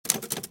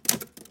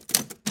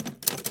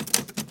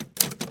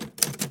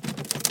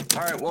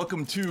All right,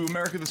 welcome to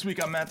America This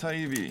Week. I'm Matt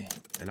Taibbi.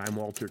 And I'm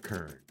Walter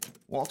Kern.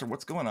 Walter,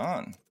 what's going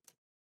on?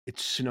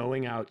 It's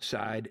snowing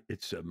outside.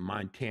 It's a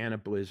Montana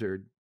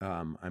blizzard.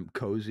 I'm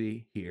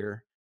cozy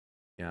here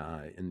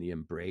in the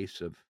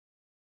embrace of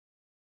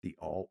the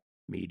alt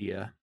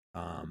media.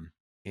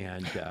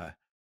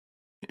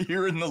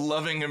 You're in the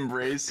loving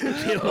embrace.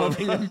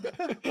 The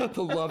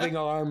loving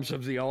arms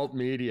of the alt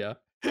media.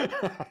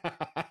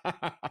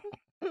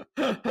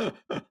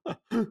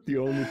 The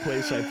only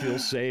place I feel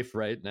safe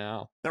right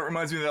now. That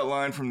reminds me of that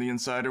line from The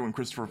Insider when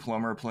Christopher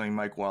Plummer, playing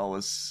Mike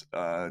Wallace,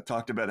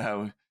 talked about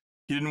how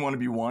he didn't want to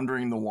be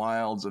wandering the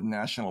wilds of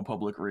National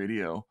Public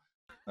Radio.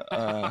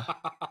 But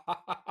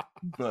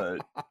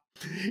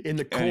in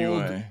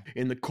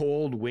the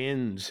cold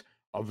winds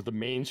of the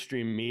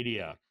mainstream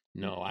media.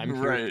 No, I'm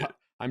here. Right.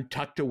 I'm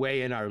tucked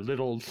away in our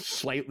little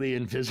slightly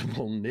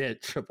invisible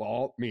niche of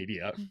alt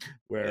media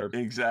where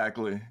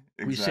exactly.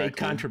 We say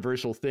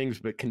controversial things,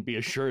 but can be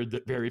assured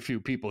that very few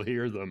people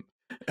hear them.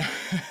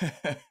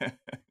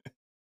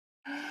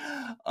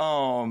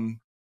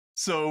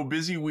 So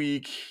busy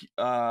week.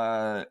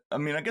 I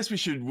guess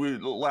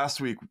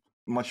last week,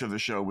 much of the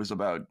show was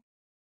about,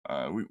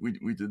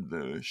 we did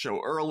the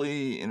show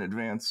early in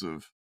advance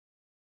of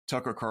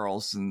Tucker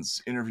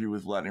Carlson's interview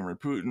with Vladimir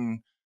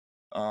Putin.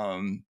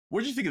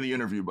 What did you think of the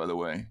interview, by the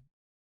way?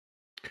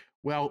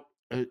 Well,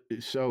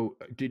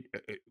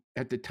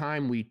 at the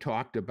time we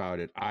talked about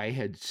it, I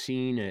had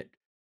seen it,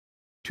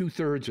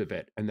 2/3 of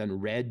it, and then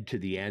read to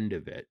the end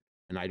of it.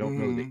 And I don't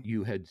know that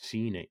you had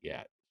seen it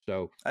yet.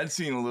 So I'd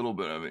seen a little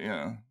bit of it,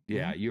 yeah.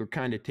 Yeah, you're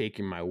kind of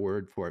taking my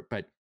word for it.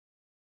 But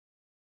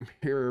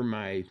here are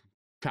my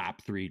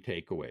top 3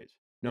 takeaways.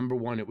 Number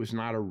 1, it was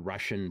not a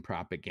Russian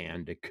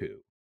propaganda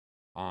coup.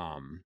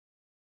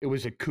 It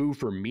was a coup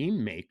for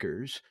meme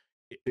makers.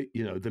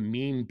 You know, the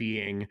meme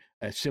being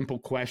a simple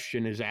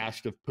question is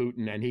asked of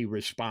Putin and he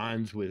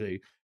responds with a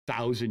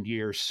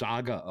 1,000-year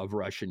saga of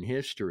Russian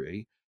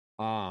history.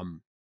 The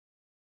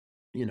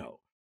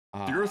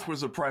earth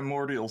was a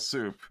primordial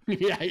soup.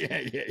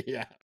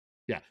 Yeah.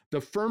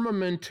 The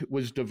firmament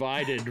was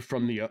divided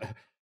from the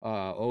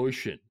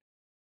ocean.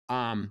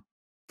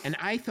 And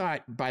I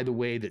thought, by the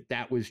way,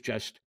 that was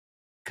just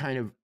kind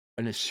of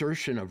an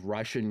assertion of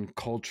Russian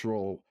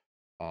cultural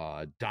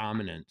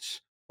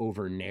dominance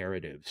over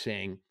narrative,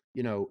 saying,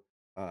 you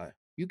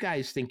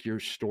guys think you're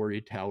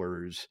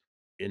storytellers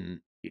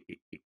in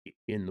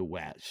the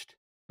West,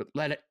 but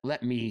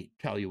let me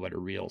tell you what a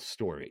real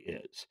story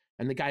is.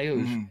 And the guy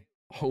who's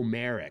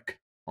Homeric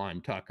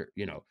on Tucker,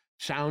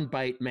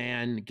 soundbite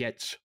man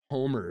gets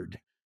homered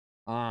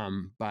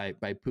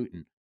by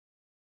Putin.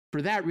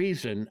 For that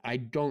reason, I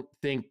don't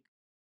think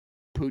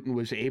Putin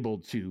was able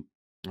to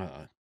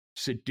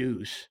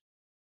seduce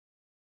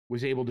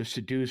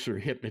or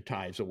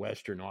hypnotize a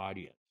Western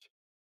audience.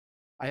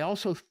 I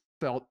also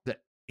felt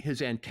that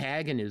his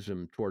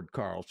antagonism toward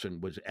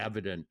Carlson was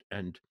evident,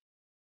 and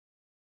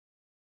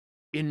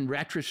in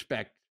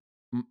retrospect,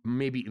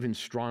 maybe even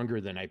stronger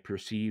than I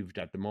perceived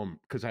at the moment,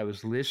 because I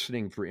was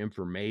listening for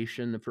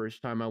information the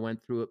first time I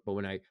went through it. But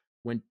when I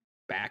went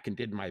back and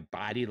did my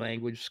body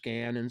language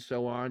scan and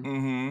so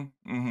on,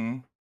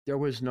 there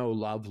was no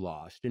love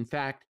lost. In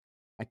fact,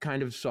 I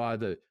kind of saw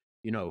the,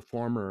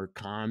 former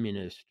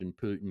communist and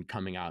Putin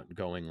coming out and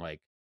going like,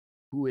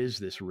 who is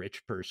this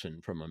rich person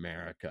from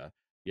America?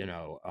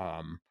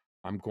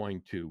 I'm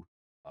going to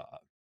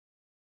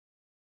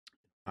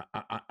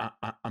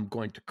I'm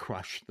going to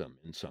crush them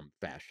in some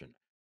fashion.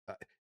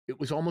 It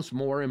was almost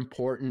more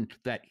important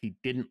that he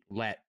didn't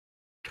let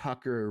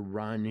Tucker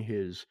run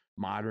his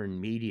modern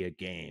media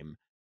game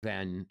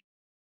than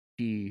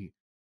he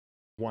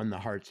won the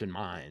hearts and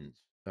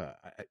minds.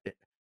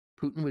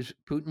 Putin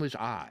was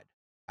odd.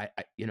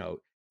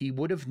 He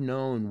would have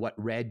known what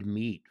red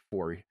meat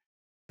for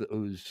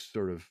those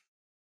sort of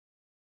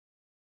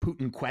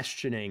Putin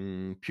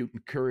questioning,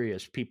 Putin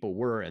curious people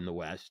were in the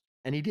West,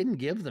 and he didn't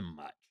give them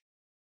much.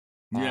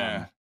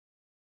 Yeah.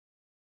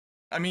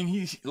 I mean,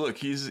 he's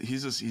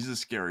a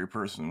scary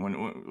person.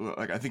 When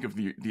I think of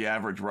the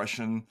average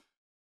Russian,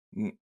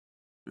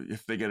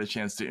 if they get a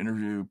chance to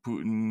interview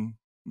Putin,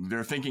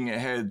 they're thinking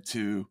ahead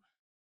to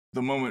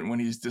the moment when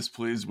he's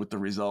displeased with the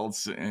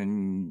results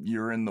and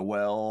you're in the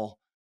well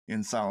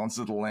in Silence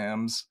of the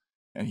Lambs,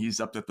 and he's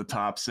up at the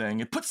top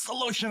saying it puts the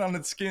lotion on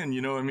its skin.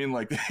 You know what I mean?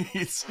 Like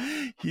he's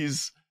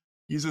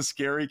a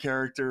scary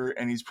character,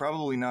 and he's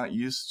probably not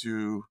used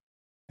to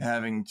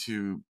having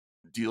to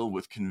deal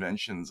with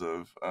conventions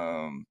of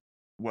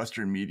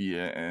Western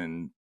media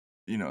and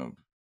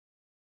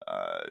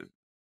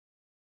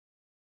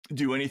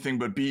do anything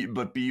but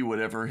be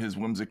whatever his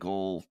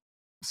whimsical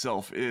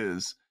self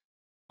is.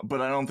 But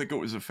I don't think it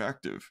was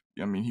effective.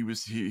 I mean, he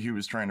was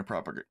trying to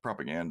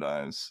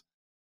propagandize.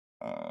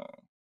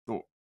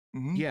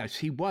 Yes,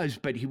 he was,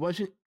 but he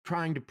wasn't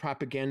trying to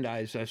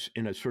propagandize us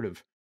in a sort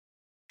of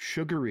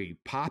sugary,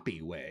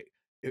 poppy way.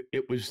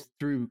 It was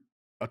through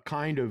a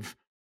kind of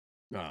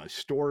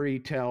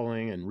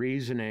storytelling and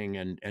reasoning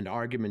and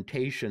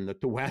argumentation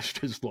that the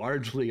West is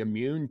largely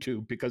immune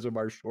to because of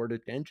our short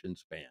attention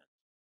span.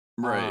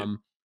 Right.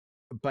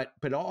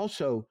 but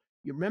also,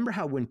 you remember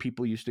how when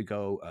people used to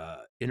go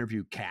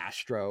interview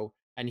Castro,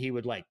 and he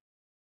would like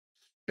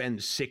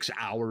spend 6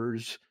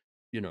 hours,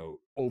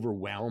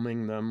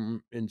 overwhelming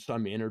them in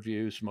some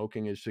interview,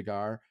 smoking his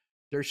cigar.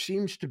 There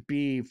seems to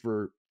be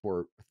for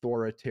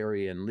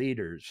authoritarian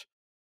leaders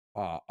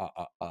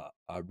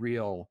a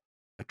real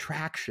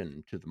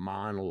attraction to the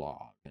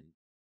monologue,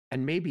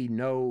 and maybe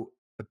no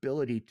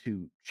ability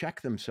to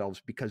check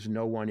themselves because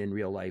no one in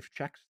real life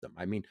checks them.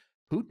 I mean,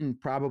 Putin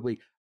probably,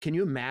 can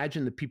you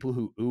imagine the people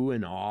who ooh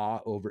and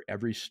ah over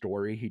every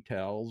story he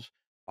tells?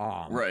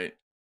 Um, Right.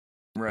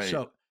 Right.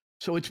 so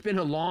it's been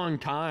a long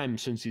time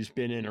since he's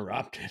been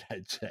interrupted,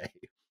 I'd say.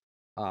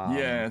 Yeah, Um,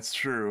 it's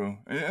true.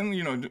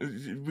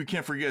 We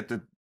can't forget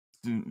that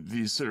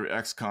these sort of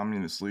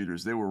ex-communist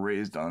leaders, they were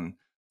raised on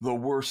the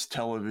worst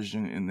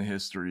television in the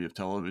history of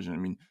television. I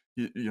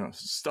mean,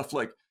 stuff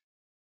like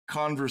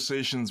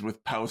Conversations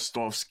with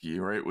Paustovsky,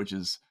 right?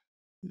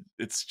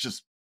 It's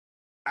just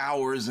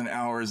hours and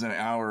hours and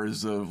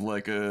hours of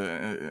like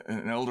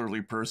an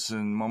elderly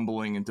person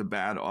mumbling into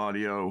bad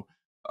audio,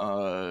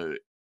 uh,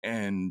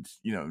 and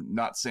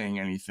not saying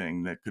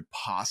anything that could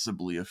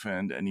possibly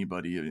offend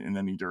anybody in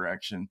any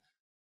direction.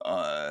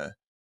 Uh,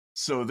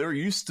 so they're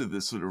used to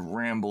this sort of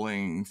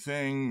rambling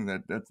thing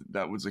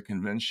that was a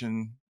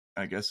convention,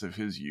 I guess, of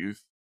his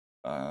youth.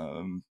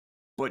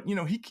 But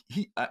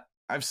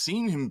I've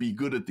seen him be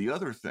good at the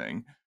other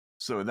thing,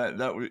 so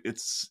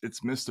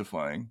it's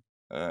mystifying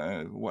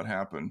what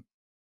happened.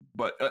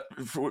 But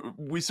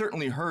we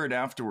certainly heard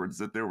afterwards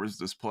that there was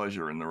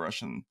displeasure in the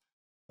Russian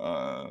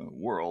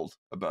world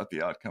about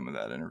the outcome of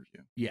that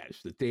interview. yes,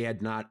 that they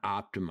had not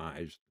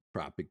optimized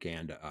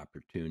propaganda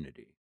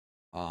opportunity.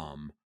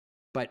 Um,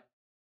 but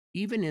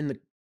even in the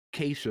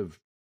case of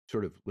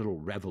sort of little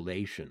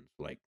revelations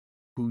like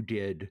who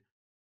did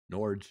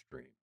Nord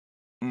Stream,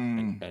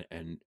 and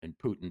Mm. and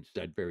Putin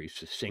said very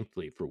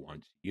succinctly for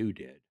once, you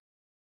did.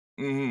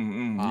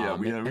 Yeah, Um,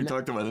 we and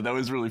talked about it. That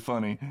was really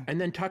funny. and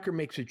then Tucker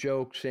makes a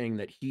joke saying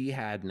that he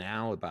had an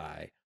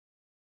alibi,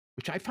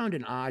 which I found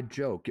an odd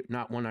joke,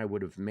 not one I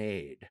would have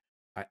made.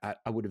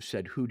 I would have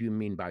said, "Who do you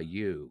mean by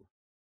you?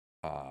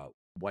 Uh,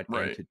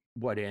 Right.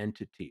 what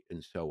entity,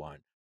 and so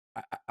on."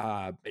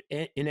 But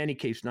in any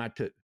case, not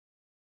to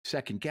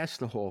second guess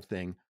the whole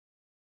thing,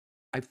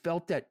 I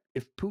felt that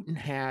if Putin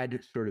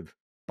had sort of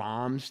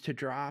bombs to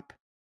drop,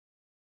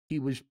 he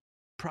was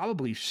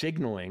probably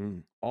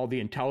signaling all the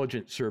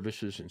intelligence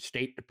services and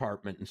State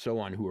Department and so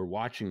on who were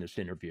watching this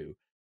interview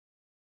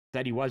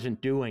that he wasn't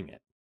doing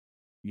it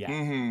yet.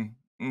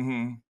 Mm-hmm.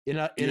 Mm-hmm.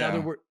 Yeah.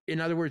 In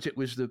other words, it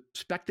was the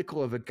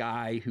spectacle of a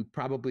guy who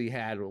probably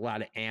had a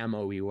lot of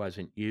ammo he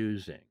wasn't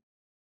using,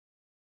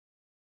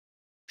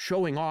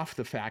 showing off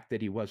the fact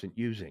that he wasn't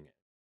using it.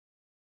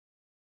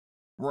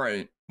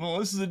 Right. Well,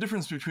 this is the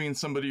difference between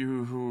somebody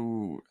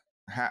who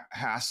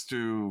has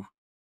to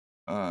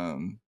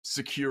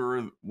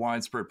secure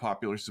widespread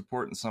popular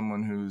support and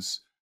someone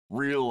whose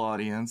real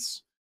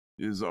audience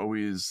is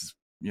always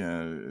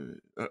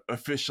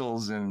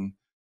officials and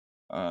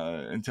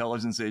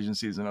intelligence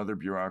agencies and other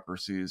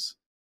bureaucracies.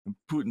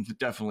 Putin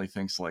definitely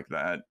thinks like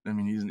that. I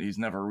mean, he's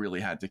never really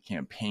had to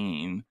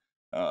campaign.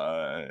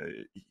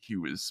 He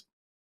was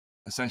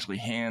essentially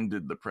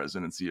handed the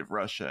presidency of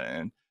Russia,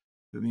 and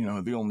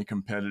the only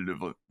competitive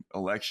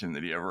election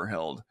that he ever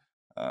held.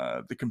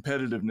 The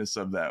competitiveness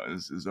of that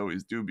is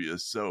always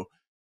dubious. So,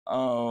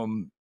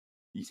 who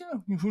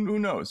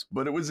knows?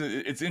 But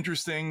it's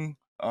interesting.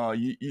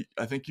 I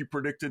think you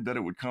predicted that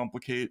it would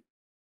complicate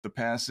the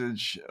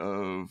passage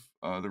of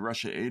the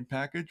Russia aid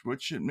package,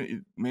 which it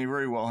may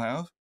very well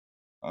have.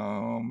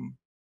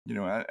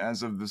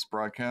 As of this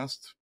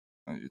broadcast,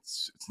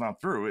 it's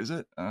not through, is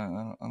it?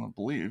 I don't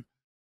believe.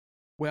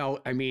 Well,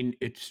 I mean,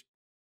 it's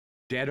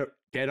dead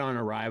on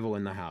arrival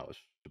in the House,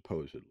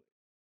 supposedly.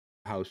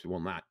 The House will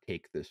not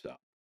take this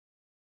up.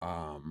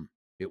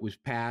 It was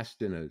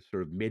passed in a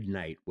sort of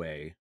midnight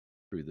way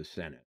through the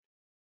Senate.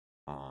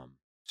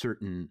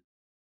 Certain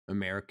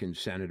American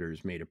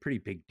senators made a pretty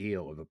big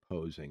deal of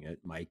opposing it.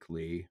 Mike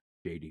Lee,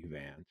 J.D.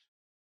 Vance.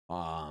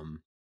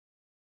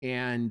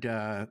 And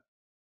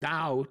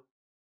now,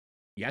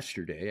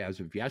 as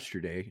of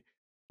yesterday,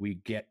 we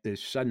get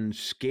this sudden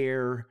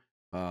scare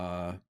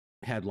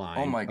headline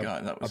Oh my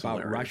God, that was about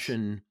hilarious.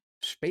 Russian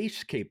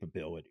space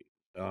capability.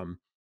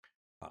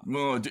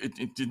 No,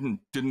 it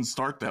didn't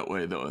start that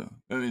way though.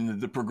 I mean,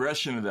 the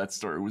progression of that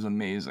story was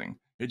amazing.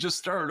 It just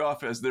started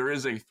off as there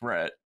is a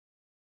threat,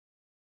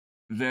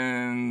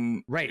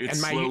 then right,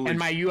 and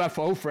my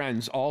UFO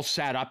friends all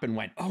sat up and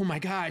went, "Oh my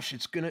gosh,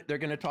 they're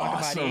gonna talk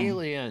about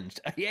aliens!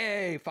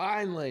 Yay,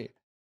 finally!"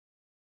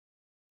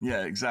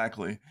 Yeah,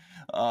 exactly.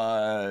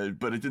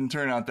 But it didn't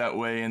turn out that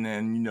way, and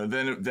then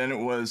then it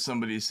was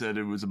somebody said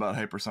it was about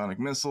hypersonic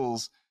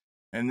missiles,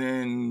 and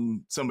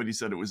then somebody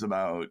said it was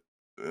about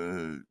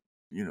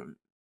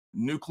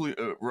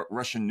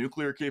Russian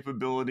nuclear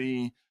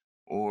capability,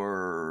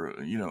 or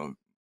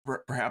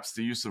perhaps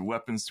the use of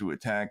weapons to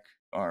attack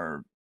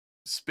our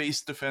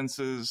space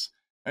defenses.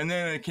 And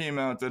then it came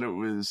out that it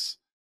was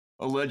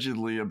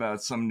allegedly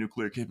about some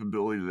nuclear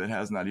capability that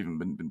has not even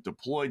been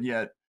deployed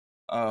yet.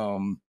 The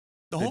whole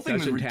That thing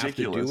was doesn't have to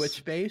do with ridiculous.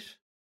 space.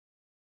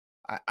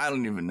 I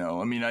don't even know.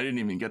 I mean, I didn't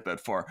even get that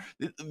far.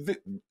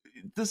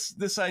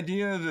 This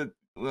idea that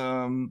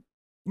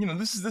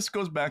this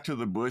goes back to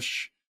the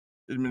Bush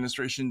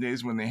administration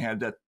days when they had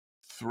that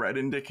threat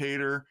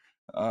indicator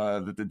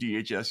that the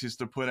DHS used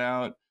to put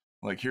out.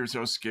 Like, here's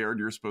how scared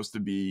you're supposed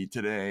to be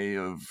today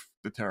of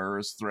the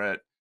terrorist threat,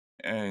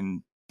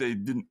 and they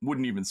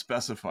wouldn't even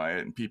specify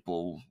it, and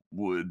people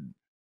would,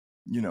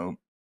 you know,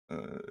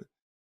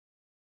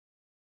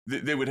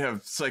 they would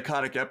have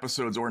psychotic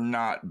episodes or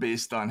not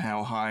based on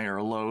how high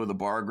or low the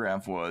bar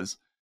graph was.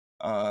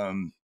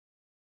 The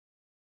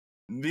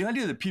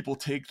idea that people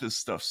take this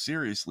stuff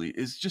seriously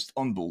is just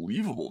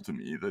unbelievable to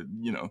me. That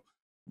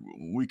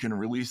we can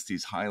release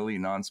these highly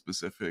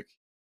non-specific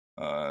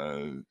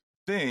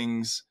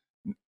things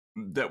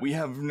that we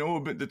have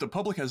that the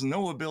public has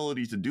no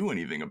ability to do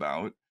anything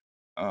about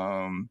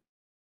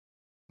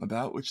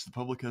which the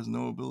public has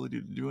no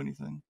ability to do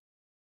anything.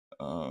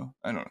 I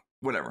don't know,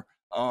 whatever.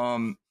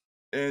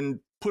 And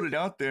put it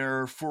out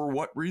there for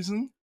what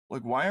reason?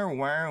 Like, why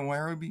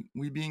are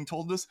we being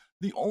told this?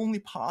 The only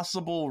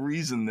possible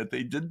reason that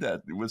they did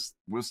that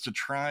was to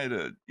try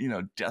to,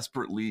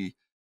 desperately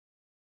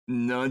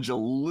nudge a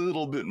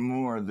little bit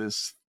more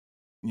this,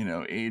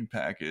 aid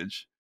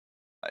package.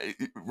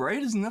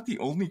 Right? Isn't that the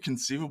only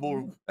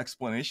conceivable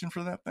explanation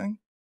for that thing?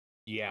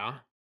 Yeah.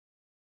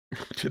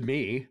 To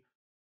me.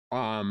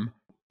 I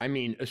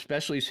mean,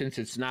 especially since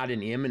it's not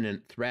an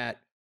imminent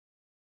threat.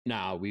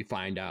 Now we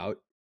find out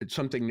it's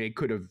something they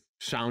could have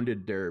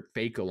sounded their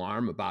fake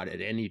alarm about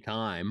at any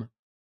time.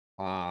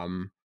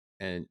 And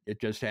it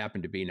just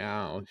happened to be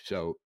now.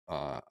 So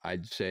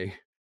I'd say,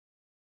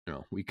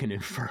 we can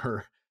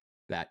infer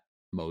that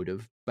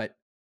motive. But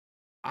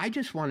I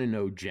just want to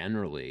know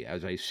generally,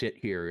 as I sit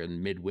here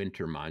in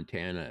midwinter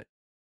Montana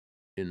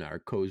in our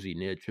cozy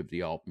niche of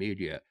the alt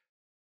media,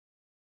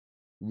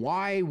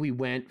 why we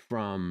went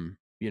from,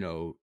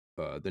 the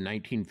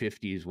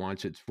 1950s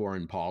wants its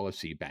foreign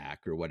policy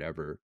back or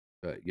whatever,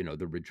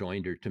 the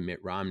rejoinder to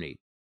Mitt Romney,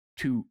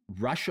 to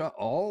Russia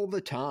all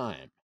the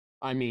time.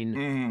 I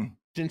mean,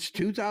 since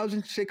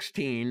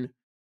 2016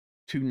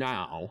 to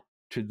now,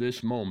 to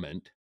this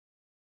moment,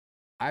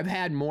 I've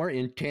had more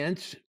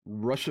intense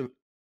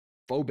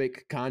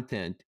Russophobic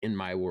content in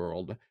my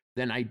world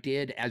than I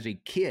did as a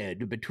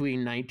kid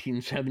between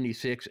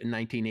 1976 and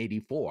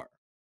 1984,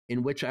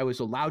 in which I was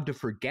allowed to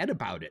forget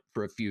about it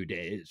for a few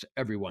days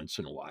every once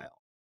in a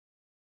while.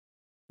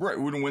 Right,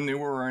 when they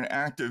were an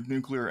active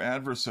nuclear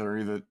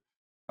adversary that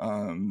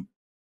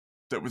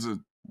was a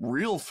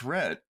real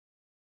threat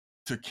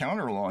to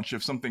counter launch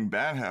if something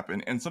bad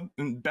happened, and some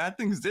bad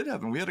things did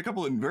happen. We had a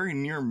couple of very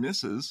near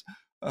misses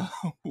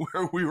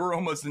where we were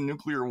almost in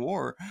nuclear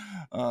war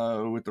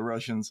with the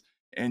Russians,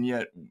 and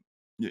yet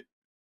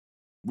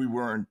we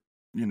weren't,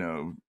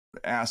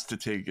 asked to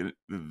take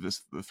the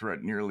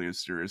threat nearly as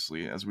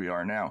seriously as we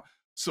are now.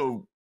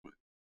 So,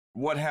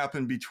 what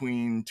happened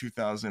between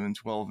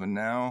 2012 and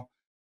now?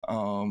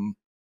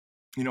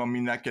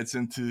 That gets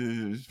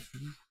into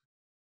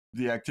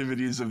the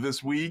activities of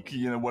this week.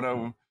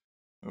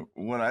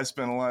 What I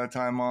spent a lot of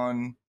time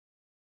on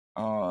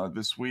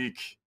this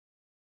week.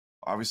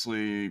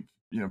 Obviously,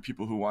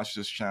 people who watch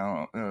this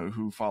channel,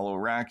 who follow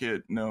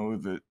Racket, know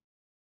that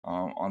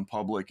on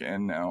Public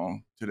and now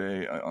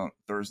today,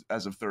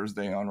 as of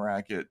Thursday on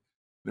Racket,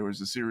 there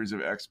was a series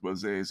of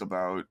exposés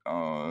about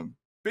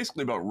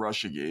basically about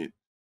Russiagate,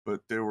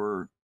 but there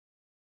were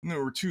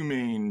two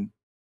main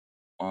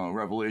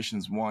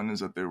revelations. One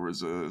is that there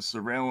was a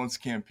surveillance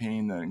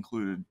campaign that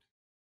included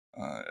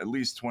at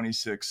least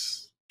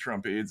 26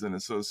 Trump aides and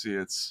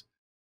associates.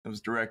 It was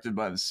directed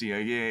by the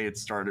CIA. It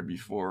started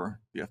before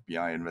the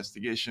FBI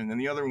investigation. And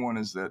the other one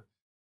is that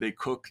they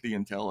cooked the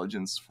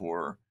intelligence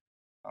for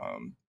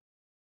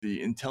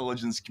the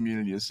intelligence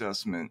community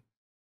assessment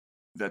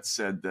that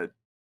said that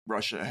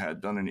Russia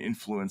had done an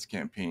influence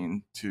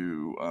campaign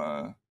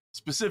to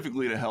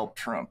specifically to help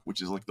Trump,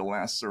 which is like the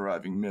last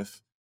surviving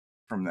myth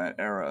from that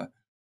era.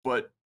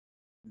 But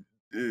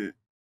the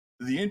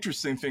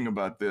interesting thing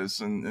about this,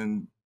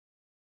 and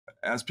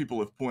as people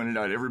have pointed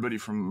out, everybody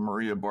from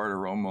Maria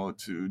Bartiromo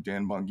to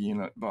Dan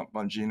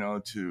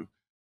Bongino to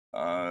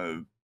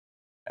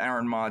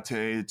Aaron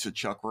Mate to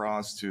Chuck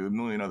Ross to a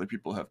million other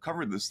people have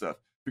covered this stuff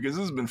because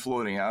this has been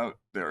floating out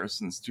there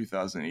since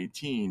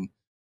 2018.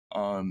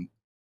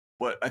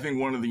 But I think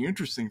one of the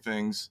interesting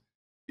things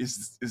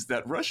is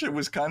that Russia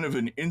was kind of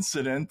an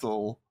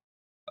incidental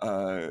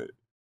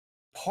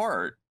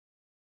part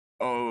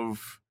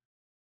of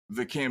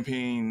the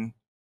campaign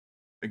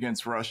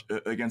against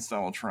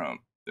Donald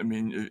Trump. I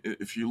mean,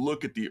 if you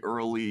look at the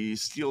early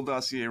Steele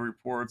dossier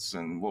reports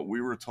and what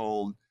we were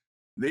told,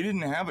 they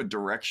didn't have a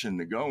direction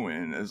to go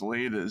in as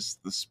late as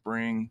the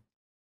spring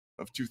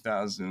of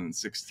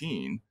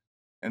 2016,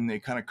 and they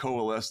kind of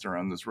coalesced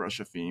around this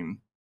Russia theme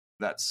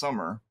that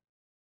summer,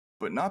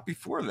 but not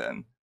before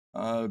then,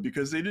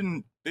 because they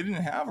didn't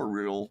have a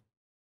real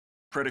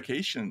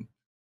predication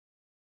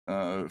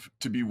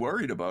to be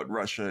worried about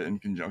Russia in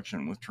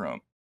conjunction with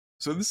Trump.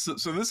 So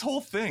this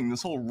whole thing,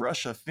 this whole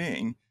Russia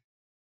thing,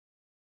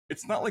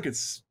 it's not like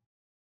it's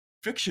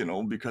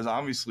fictional, because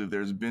obviously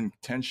there's been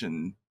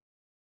tension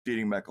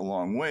dating back a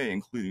long way,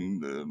 including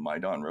the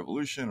Maidan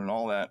Revolution and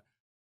all that.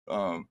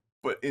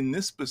 But in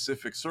this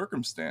specific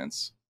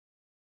circumstance,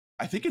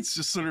 I think it's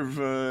just sort of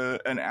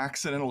an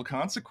accidental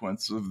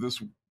consequence of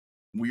this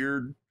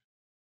weird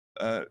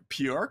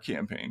PR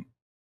campaign.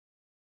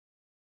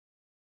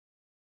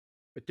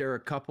 But there are a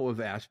couple of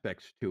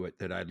aspects to it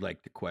that I'd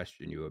like to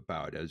question you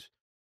about.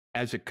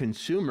 As a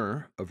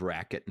consumer of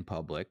racket in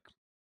public,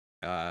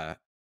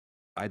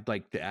 I'd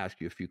like to ask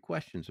you a few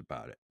questions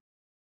about it.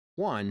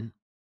 One,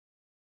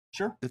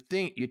 sure. The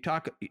thing you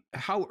talk,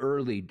 how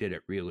early did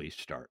it really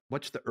start?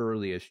 What's the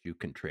earliest you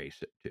can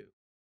trace it to?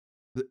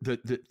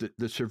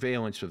 The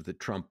surveillance of the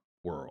Trump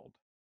world.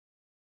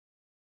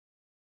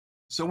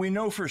 So we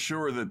know for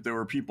sure that there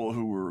were people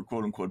who were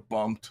quote unquote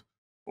bumped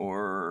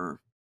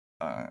or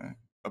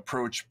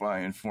approached by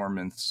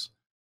informants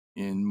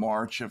in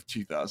March of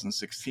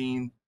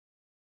 2016.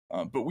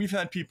 But we've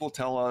had people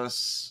tell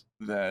us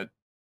that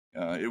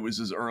it was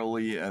as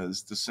early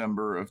as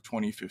December of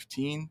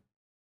 2015.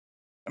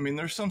 I mean,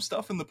 there's some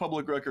stuff in the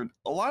public record.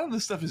 A lot of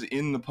this stuff is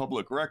in the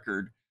public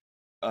record.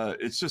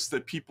 It's just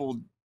that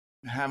people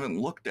haven't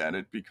looked at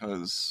it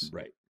because,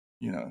 right,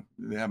 it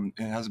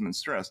hasn't been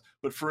stressed.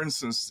 But for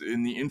instance,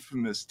 in the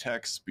infamous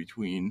text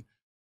between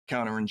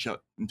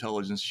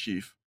counterintelligence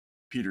chief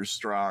Peter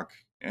Strzok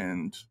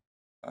and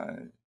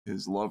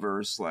his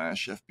lover /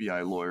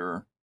 FBI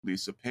lawyer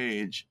Lisa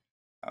Page,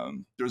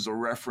 there's a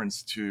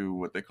reference to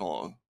what they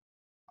call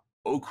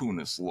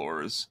Okunus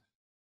laws,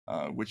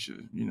 which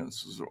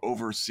sort of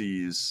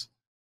oversees.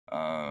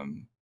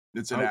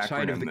 It's an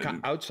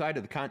acronym outside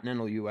of the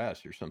continental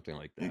U.S. or something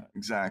like that.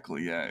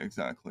 Exactly. Yeah.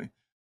 Exactly.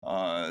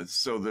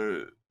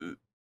 So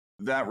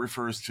that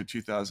refers to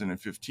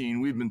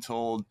 2015. We've been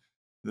told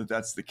that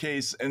that's the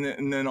case,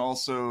 and then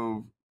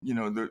also,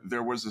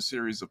 there was a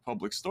series of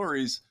public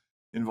stories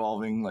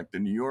involving like the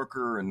New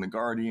Yorker and the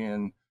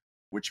Guardian,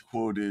 which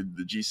quoted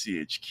the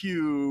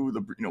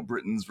GCHQ,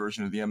 Britain's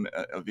version of the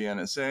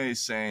NSA,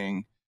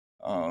 saying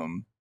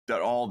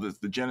that all this,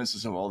 the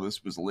genesis of all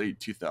this, was late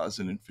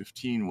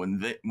 2015 when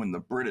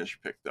the British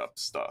picked up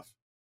stuff.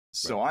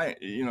 So right.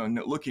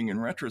 Looking in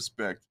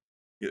retrospect,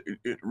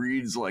 it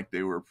reads like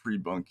they were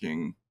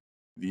pre-bunking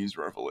these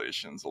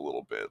revelations a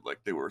little bit, like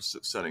they were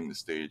setting the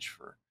stage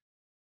for.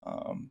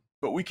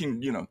 But we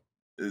can,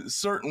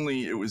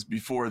 certainly it was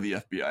before the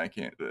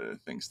FBI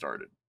thing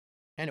started.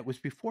 And it was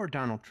before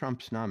Donald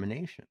Trump's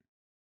nomination,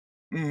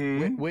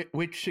 mm-hmm.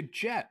 which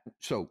suggests,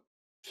 so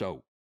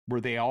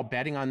were they all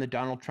betting on the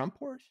Donald Trump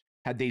horse?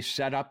 Had they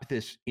set up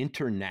this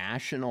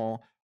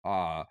international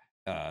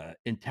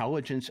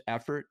intelligence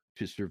effort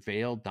to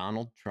surveil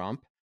Donald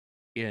Trump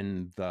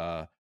in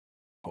the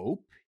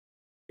hope,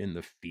 in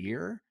the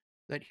fear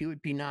that he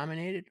would be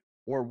nominated?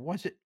 Or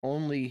was it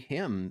only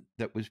him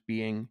that was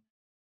being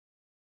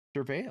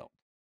surveilled?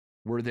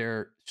 Were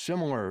there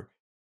similar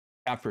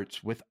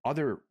efforts with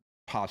other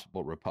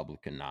possible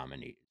Republican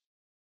nominees?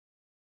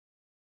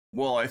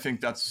 Well, I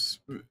think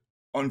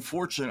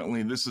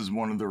unfortunately, this is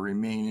one of the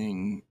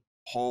remaining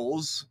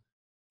holes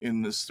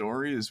in the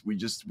story, is we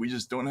just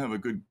don't have a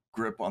good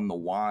grip on the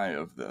why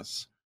of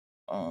this.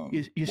 Why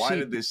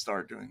did they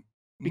start doing?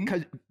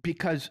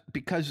 Because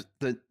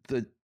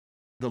the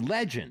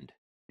legend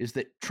is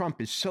that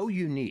Trump is so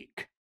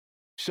unique,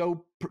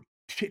 so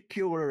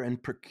particular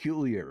and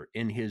peculiar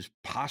in his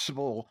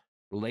possible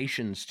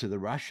relations to the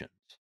Russians,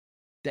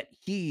 that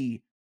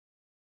he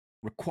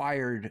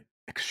required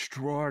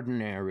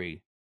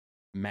extraordinary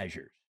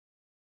measures.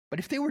 But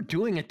if they were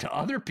doing it to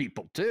other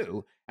people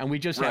too, and we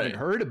just haven't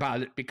heard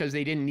about it because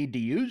they didn't need to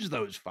use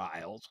those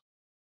files,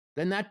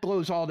 then that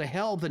blows all to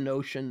hell the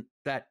notion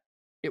that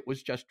it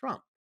was just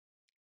Trump.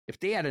 If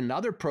they had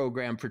another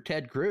program for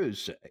Ted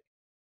Cruz, say.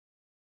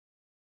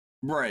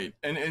 Right.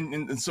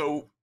 And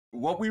so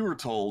what we were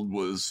told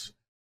was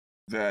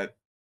that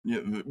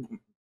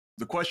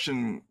the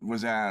question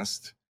was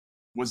asked,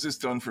 was this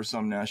done for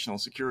some national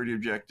security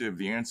objective?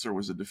 The answer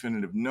was a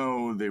definitive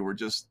no. They were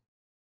just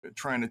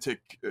trying to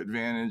take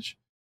advantage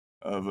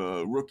of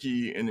a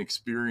rookie,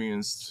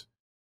 inexperienced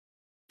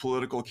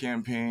political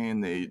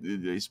campaign.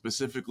 They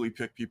specifically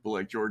picked people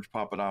like George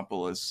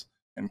Papadopoulos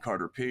and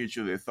Carter Page,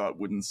 who they thought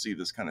wouldn't see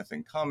this kind of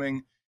thing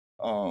coming.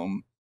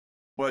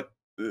 But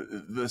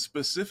the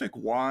specific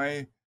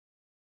why,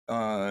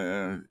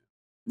 so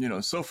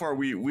far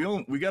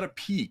we got a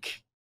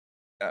peek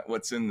at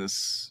what's in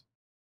this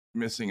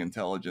missing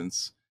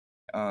intelligence,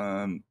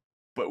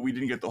 but we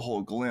didn't get the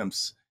whole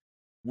glimpse,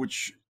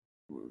 which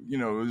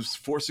is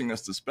forcing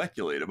us to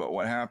speculate about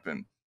what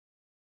happened.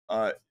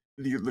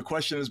 The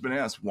question has been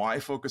asked: why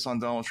focus on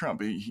Donald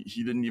Trump?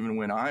 He didn't even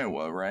win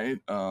Iowa, right?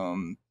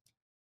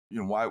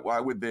 Why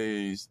would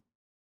they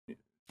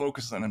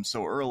focus on him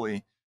so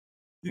early?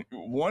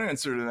 One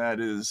answer to that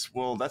is,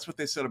 well, that's what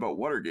they said about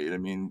Watergate. I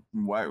mean,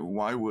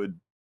 why would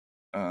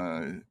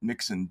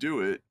Nixon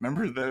do it?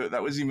 Remember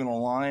that was even a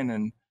line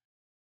in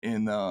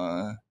in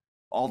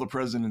All the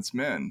President's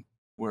Men,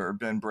 where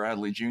Ben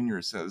Bradley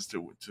Jr. says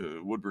to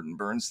Woodward and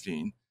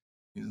Bernstein,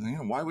 he's like,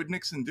 why would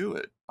Nixon do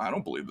it? I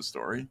don't believe the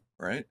story,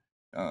 right?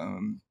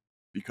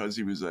 Because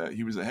he was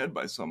ahead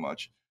by so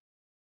much.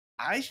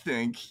 I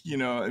think,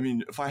 I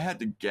mean, if I had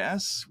to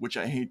guess, which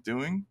I hate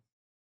doing,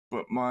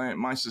 but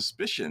my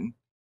suspicion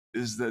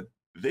is that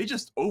they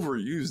just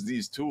overuse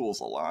these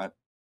tools a lot,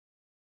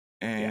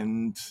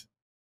 and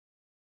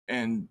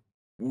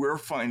we're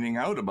finding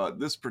out about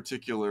this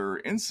particular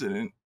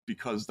incident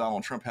because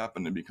Donald Trump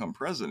happened to become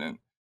president.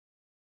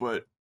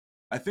 But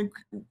I think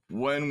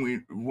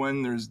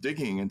when there's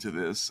digging into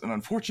this, and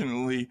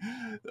unfortunately,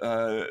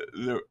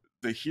 the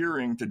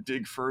hearing to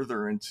dig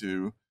further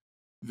into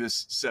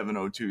this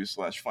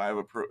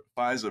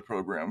 702/FISA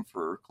program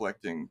for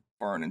collecting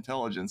foreign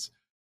intelligence,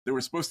 there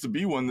was supposed to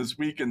be one this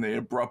week, and they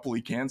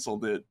abruptly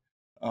canceled it.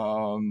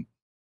 The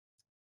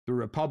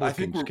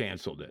Republicans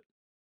canceled it.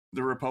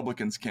 The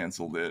Republicans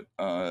canceled it.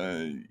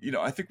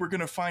 I think we're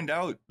going to find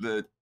out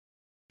that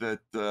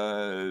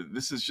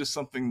this is just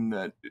something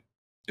that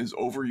is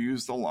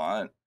overused a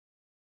lot,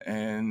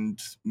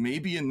 and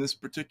maybe in this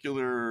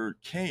particular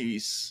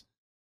case,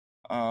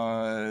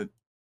 there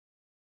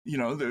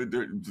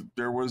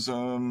was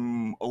a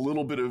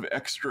little bit of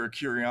extra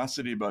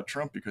curiosity about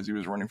Trump because he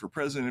was running for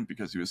president,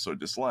 because he was so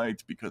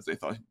disliked, because they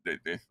thought they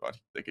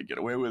could get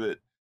away with it.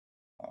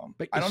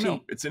 But I don't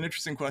know. It's an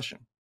interesting question.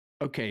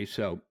 Okay,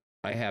 so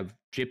I have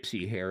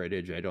gypsy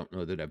heritage. I don't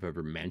know that I've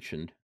ever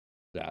mentioned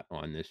that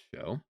on this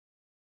show.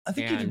 I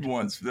think you did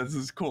once. This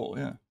is cool,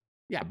 yeah.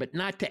 Yeah, but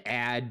not to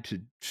add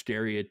to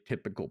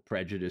stereotypical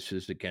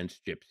prejudices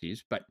against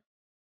gypsies, but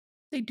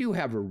they do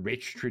have a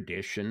rich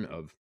tradition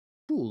of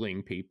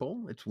fooling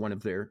people. It's one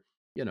of their,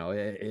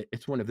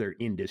 it's one of their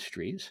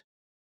industries.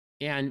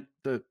 And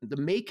the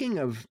making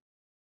of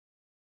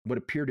what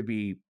appear to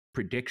be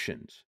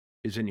predictions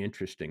is an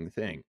interesting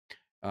thing.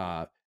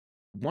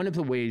 One of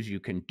the ways you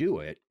can do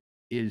it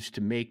is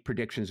to make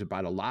predictions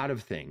about a lot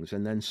of things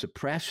and then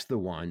suppress the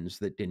ones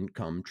that didn't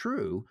come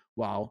true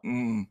while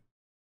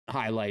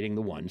highlighting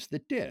the ones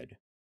that did.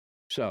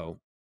 So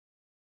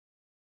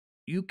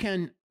you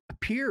can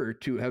appear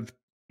to have,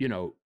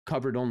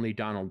 covered only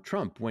Donald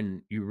Trump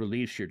when you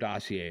release your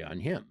dossier on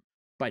him.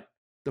 But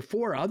the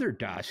 4 other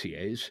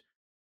dossiers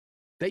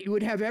that you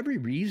would have every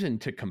reason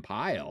to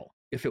compile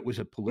if it was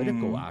a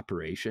political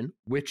operation,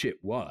 which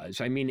it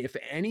was. I mean, if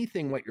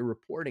anything, what your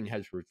reporting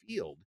has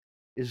revealed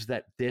is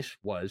that this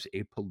was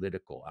a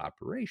political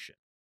operation.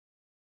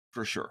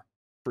 For sure.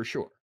 For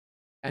sure.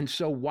 And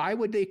so why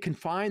would they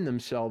confine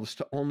themselves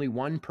to only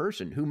one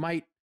person who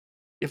might,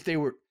 if they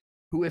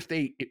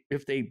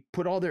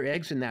put all their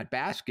eggs in that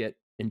basket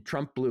and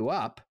Trump blew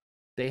up,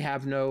 they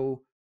have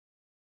no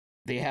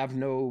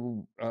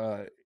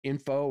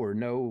info or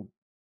no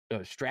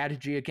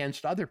strategy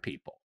against other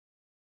people.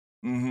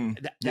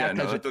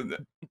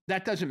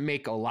 That doesn't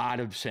make a lot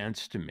of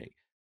sense to me.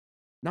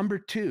 Number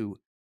 2,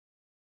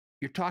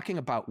 you're talking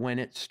about when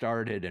it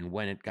started and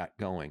when it got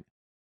going.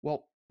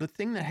 Well, the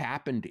thing that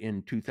happened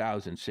in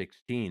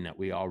 2016 that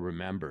we all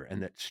remember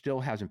and that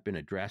still hasn't been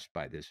addressed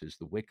by this is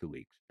the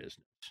WikiLeaks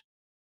business.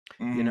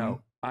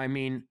 I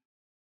mean,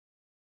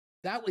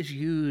 that was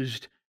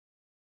used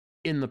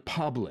in the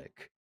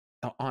public,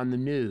 on the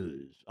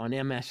news, on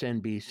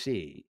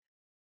MSNBC,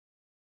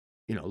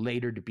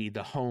 later to be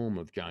the home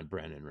of John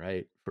Brennan,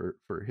 right? For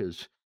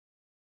his,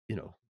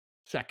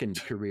 second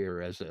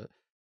career as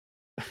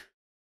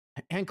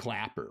and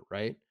Clapper,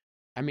 right?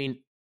 I mean,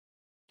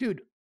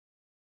 dude,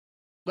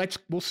 let's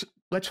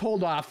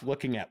hold off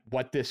looking at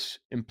what this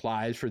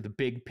implies for the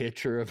big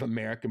picture of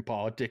American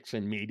politics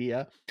and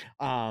media.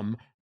 But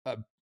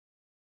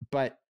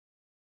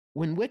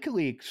when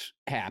WikiLeaks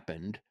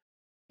happened,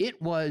 it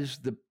was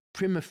the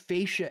prima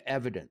facie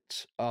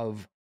evidence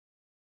of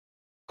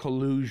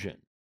collusion.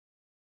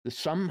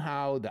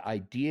 Somehow the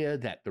idea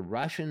that the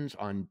Russians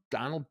on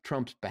Donald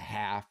Trump's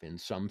behalf in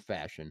some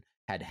fashion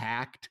had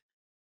hacked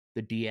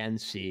the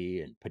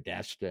DNC and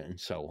Podesta and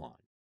so on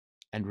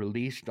and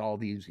released all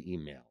these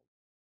emails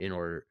in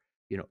order,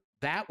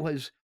 that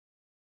was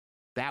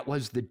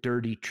the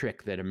dirty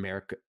trick that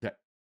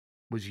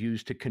was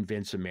used to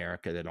convince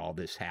America that all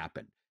this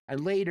happened.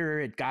 And later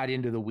it got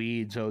into the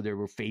weeds. Oh, there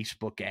were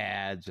Facebook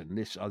ads and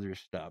this other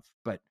stuff.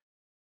 But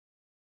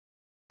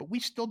we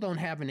still don't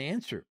have an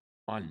answer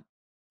on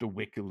the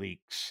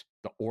WikiLeaks,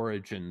 the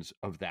origins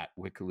of that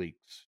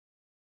WikiLeaks.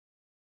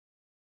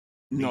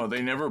 No,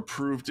 they never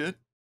proved it,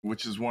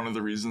 which is one of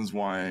the reasons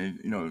why,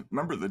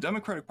 remember, the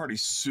Democratic Party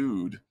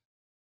sued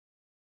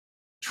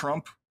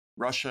Trump,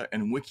 Russia,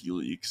 and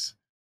WikiLeaks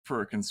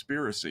for a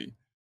conspiracy.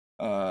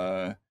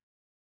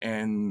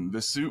 And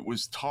the suit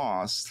was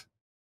tossed,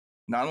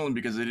 not only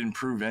because they didn't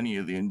prove any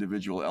of the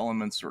individual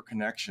elements or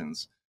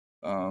connections,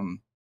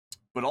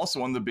 but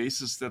also on the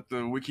basis that the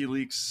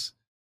WikiLeaks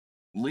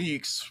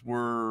leaks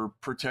were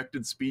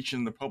protected speech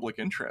in the public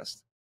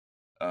interest.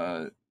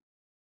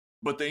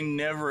 But they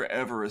never,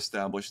 ever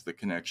established the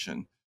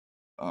connection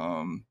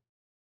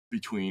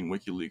between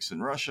WikiLeaks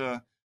and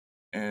Russia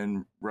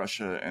and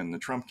the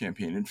Trump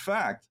campaign. In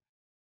fact,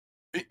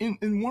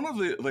 in one of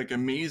the like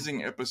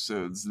amazing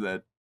episodes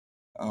that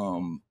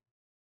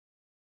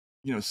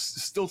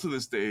still to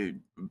this day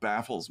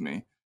baffles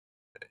me.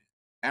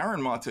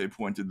 Aaron Mate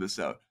pointed this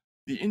out.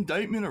 The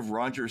indictment of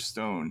Roger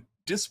Stone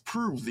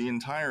disproved the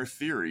entire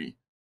theory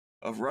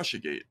of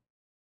Russiagate,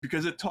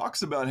 because it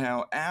talks about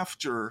how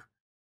after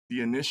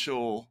the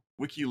initial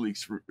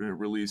WikiLeaks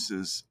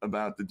releases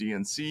about the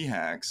DNC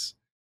hacks,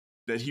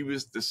 that he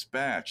was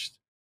dispatched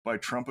by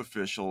Trump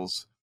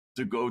officials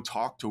to go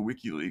talk to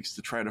WikiLeaks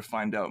to try to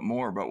find out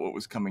more about what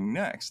was coming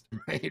next.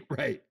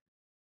 Right.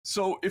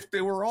 So if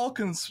they were all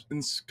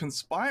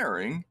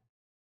conspiring,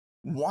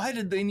 why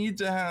did they need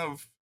to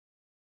have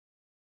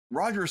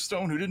Roger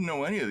Stone, who didn't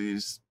know any of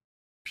these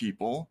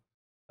people,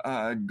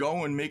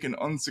 go and make an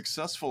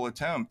unsuccessful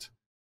attempt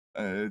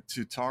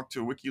to talk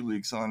to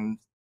WikiLeaks on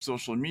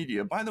social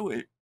media? By the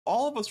way,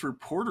 all of us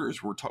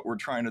reporters were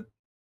trying to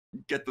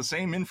get the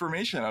same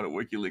information out of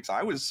WikiLeaks.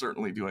 I was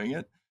certainly doing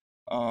it.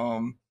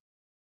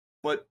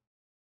 But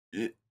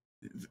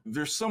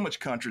there's so much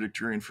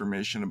contradictory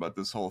information about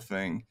this whole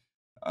thing.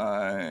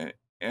 And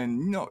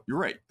no, you're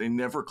right. They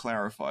never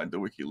clarified the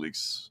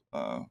WikiLeaks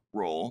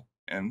role.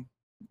 And,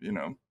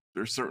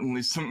 there's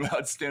certainly some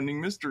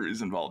outstanding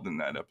mysteries involved in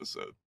that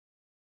episode.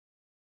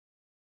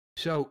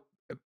 So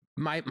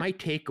my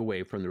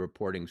takeaway from the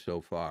reporting so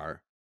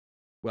far,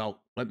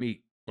 well, let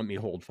me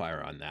hold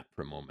fire on that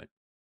for a moment.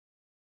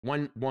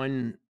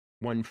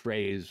 One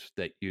phrase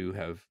that you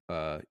have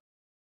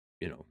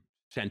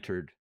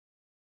centered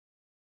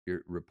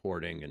your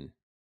reporting and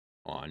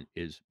on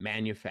is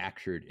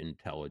manufactured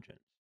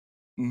intelligence.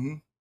 Mm-hmm.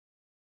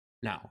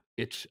 Now,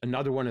 it's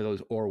another one of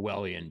those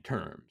Orwellian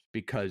terms,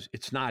 because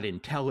it's not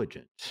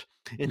intelligence.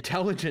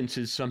 Intelligence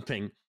is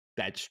something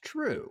that's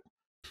true,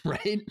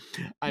 right?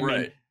 I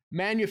mean,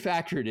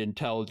 manufactured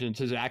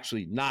intelligence is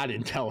actually not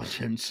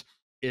intelligence.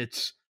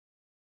 It's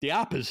the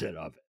opposite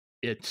of it.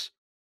 It's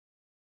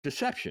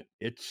deception.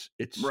 It's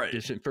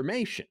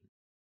disinformation.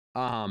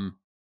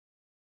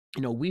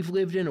 We've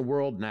lived in a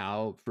world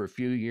now for a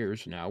few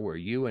years now where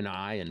you and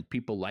I and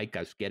people like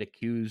us get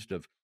accused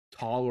of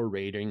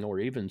tolerating or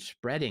even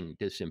spreading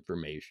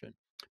disinformation.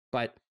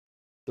 But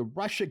the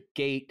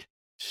Russiagate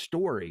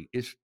story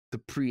is the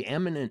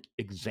preeminent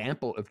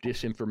example of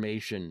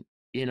disinformation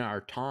in our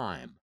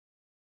time,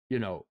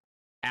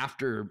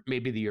 after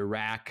maybe the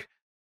Iraq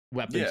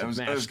weapons of mass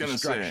destruction. I was going to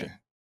say,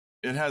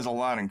 it has a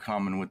lot in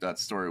common with that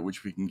story,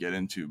 which we can get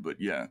into, but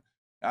yeah,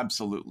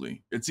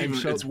 absolutely. It's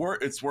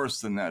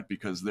worse than that,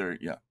 because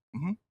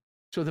Mm-hmm.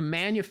 So the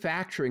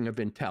manufacturing of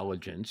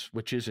intelligence,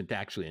 which isn't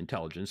actually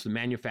intelligence, the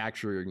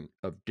manufacturing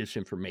of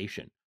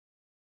disinformation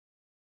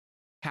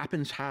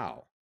happens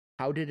how?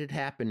 How did it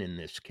happen in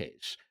this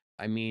case?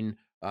 I mean,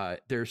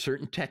 there are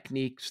certain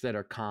techniques that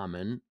are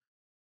common.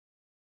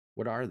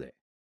 What are they?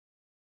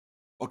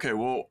 Okay,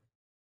 well,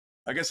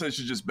 I guess I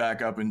should just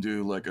back up and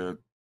do like a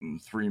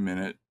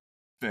 3-minute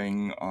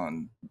thing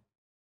on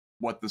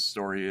what the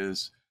story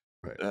is.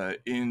 Right.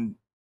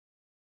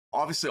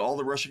 Obviously, all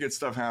the Russiagate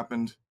stuff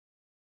happened.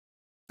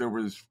 There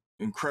was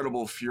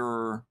incredible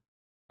furor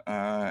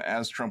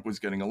as Trump was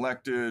getting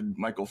elected.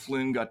 Michael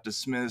Flynn got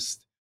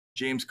dismissed.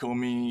 James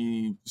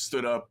Comey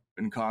stood up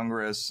in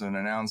Congress and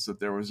announced that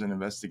there was an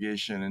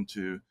investigation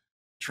into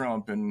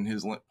Trump and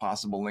his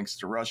possible links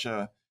to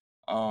Russia.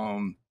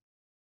 And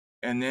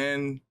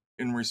then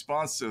in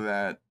response to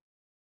that,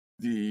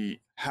 the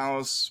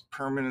House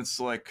Permanent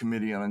Select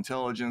Committee on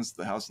Intelligence,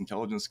 the House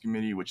Intelligence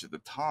Committee, which at the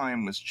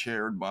time was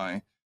chaired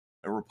by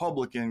a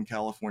Republican,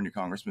 California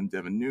Congressman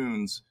Devin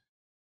Nunes,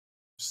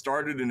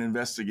 started an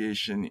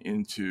investigation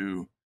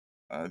into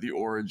the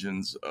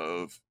origins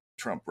of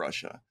Trump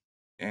Russia.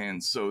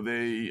 And so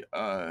they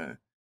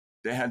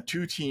had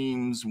two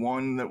teams,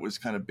 one that was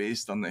kind of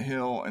based on the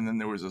Hill, and then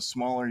there was a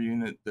smaller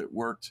unit that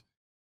worked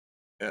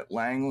at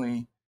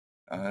Langley.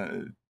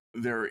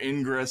 Their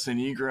ingress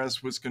and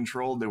egress was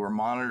controlled. They were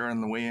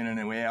monitoring the way in and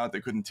the way out. They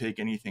couldn't take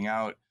anything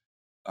out.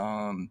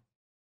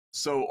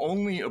 So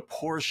only a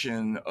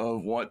portion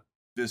of what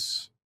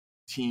this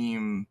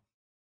team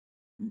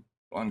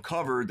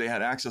uncovered, they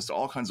had access to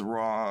all kinds of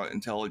raw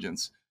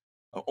intelligence.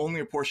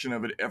 Only a portion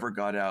of it ever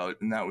got out,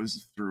 and that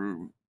was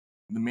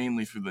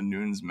mainly through the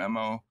Nunes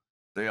memo.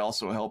 They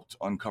also helped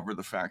uncover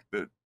the fact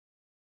that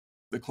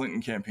the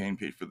Clinton campaign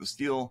paid for the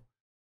Steele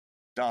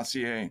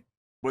dossier.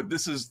 But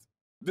this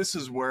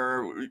is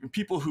where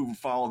people who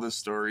follow this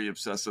story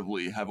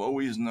obsessively have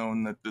always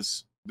known that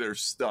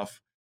there's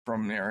stuff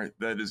from there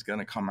that is going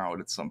to come out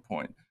at some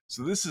point.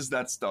 So this is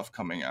that stuff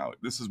coming out.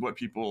 This is what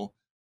people,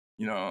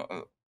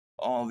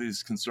 all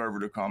these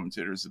conservative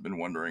commentators have been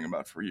wondering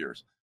about for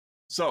years.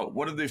 So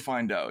what did they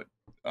find out?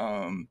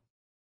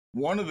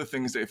 One of the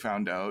things they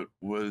found out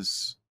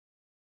was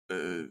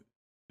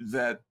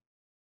that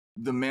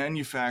the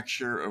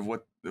manufacture of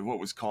what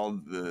was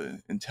called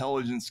the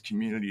Intelligence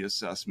Community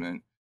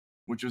Assessment,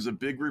 which was a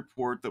big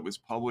report that was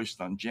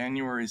published on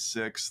January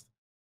 6th,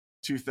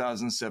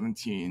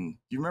 2017. Do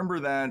you remember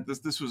that?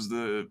 This was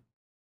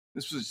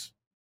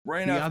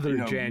right the after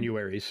other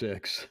January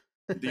 6th.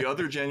 The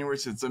other January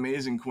 6th. It's an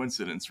amazing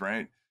coincidence,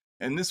 right?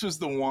 And this was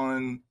the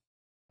one,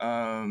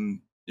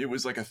 it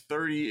was like a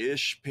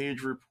 30-ish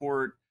page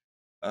report,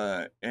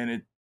 and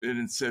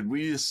it said,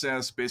 we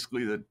assess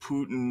basically that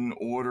Putin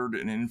ordered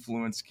an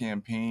influence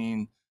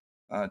campaign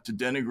to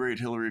denigrate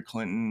Hillary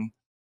Clinton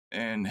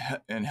and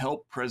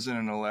help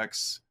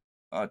President-elect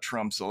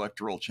Trump's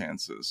electoral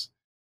chances.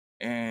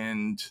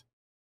 And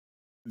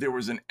there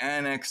was an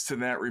annex to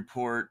that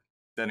report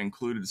that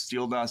included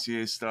Steele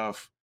dossier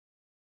stuff.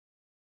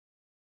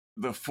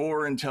 The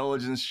 4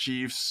 intelligence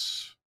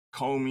chiefs,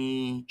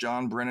 Comey,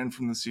 John Brennan from the